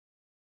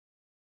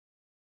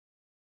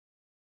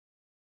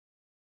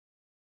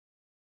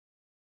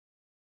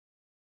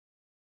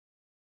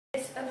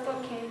It's a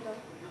foot cable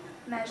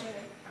measuring.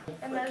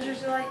 It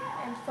measures light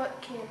and foot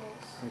cables.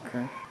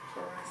 Okay.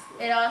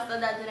 It also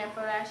does an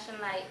infrared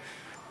light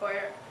for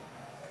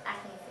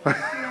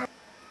acne.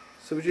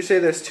 So would you say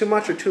there's too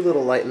much or too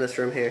little light in this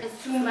room here?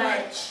 It's too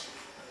much.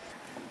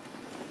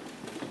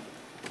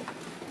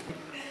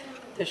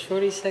 The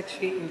shorty sex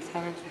sheet and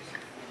talented.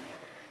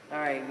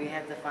 Alright, we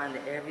have to find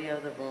the area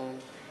of the room,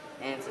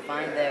 and to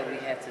find that we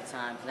have to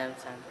time 11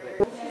 times.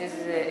 This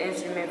is an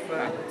instrument for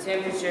the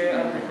temperature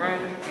of the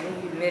room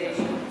and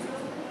humidity.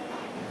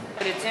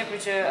 The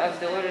temperature of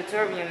the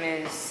auditorium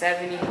is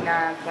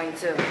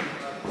 79.2.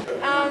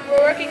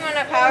 We're working on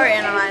a power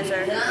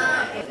analyzer.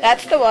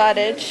 That's the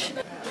wattage.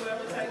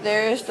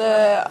 There's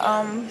the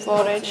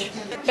voltage.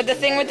 But the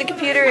thing with the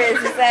computer is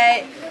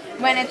that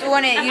when it's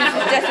on, it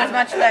uses just as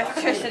much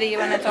electricity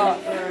when it's off.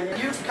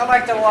 You've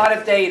collected a lot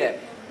of data.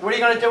 What are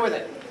you going to do with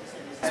it?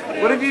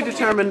 What have you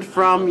determined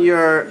from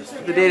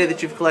the data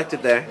that you've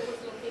collected there?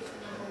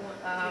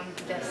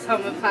 That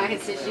some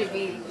appliances should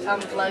be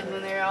unplugged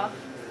when they're off.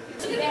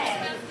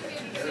 Yes,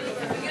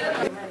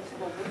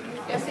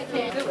 it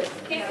can. Do it.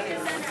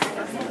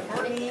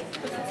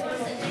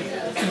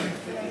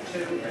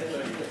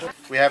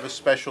 We have a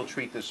special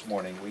treat this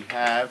morning. We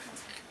have,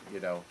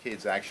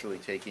 kids actually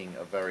taking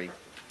a very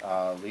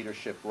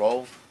leadership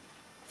role.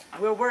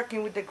 We're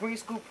working with the Green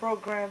School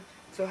program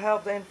to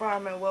help the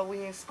environment while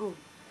we're in school.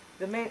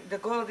 The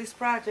goal of this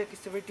project is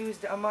to reduce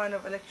the amount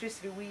of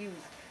electricity we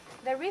use.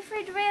 The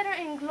refrigerator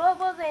in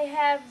Global, they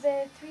have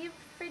the 3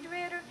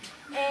 refrigerator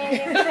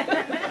and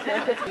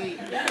We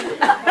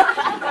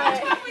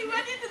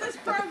went into this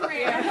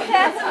program.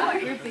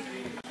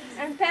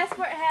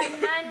 Passport has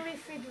 9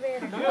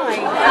 refrigerators.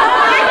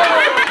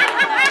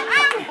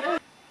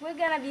 We're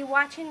gonna be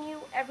watching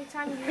you every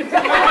time you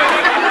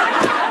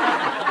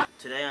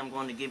Today I'm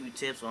going to give you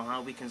tips on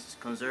how we can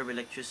conserve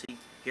electricity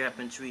here at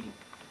Penn Treaty.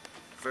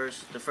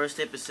 The first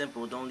tip is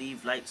simple: don't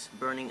leave lights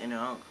burning in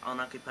an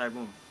unoccupied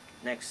room.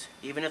 Next,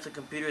 even if the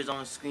computer is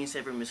on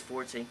screensaver Miss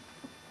Forte,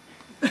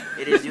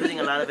 it is using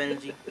a lot of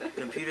energy.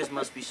 Computers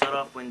must be shut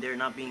off when they're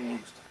not being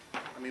used.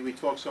 I mean, we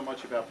talk so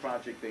much about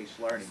project-based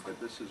learning, but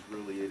this is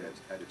really it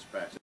at its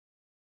best.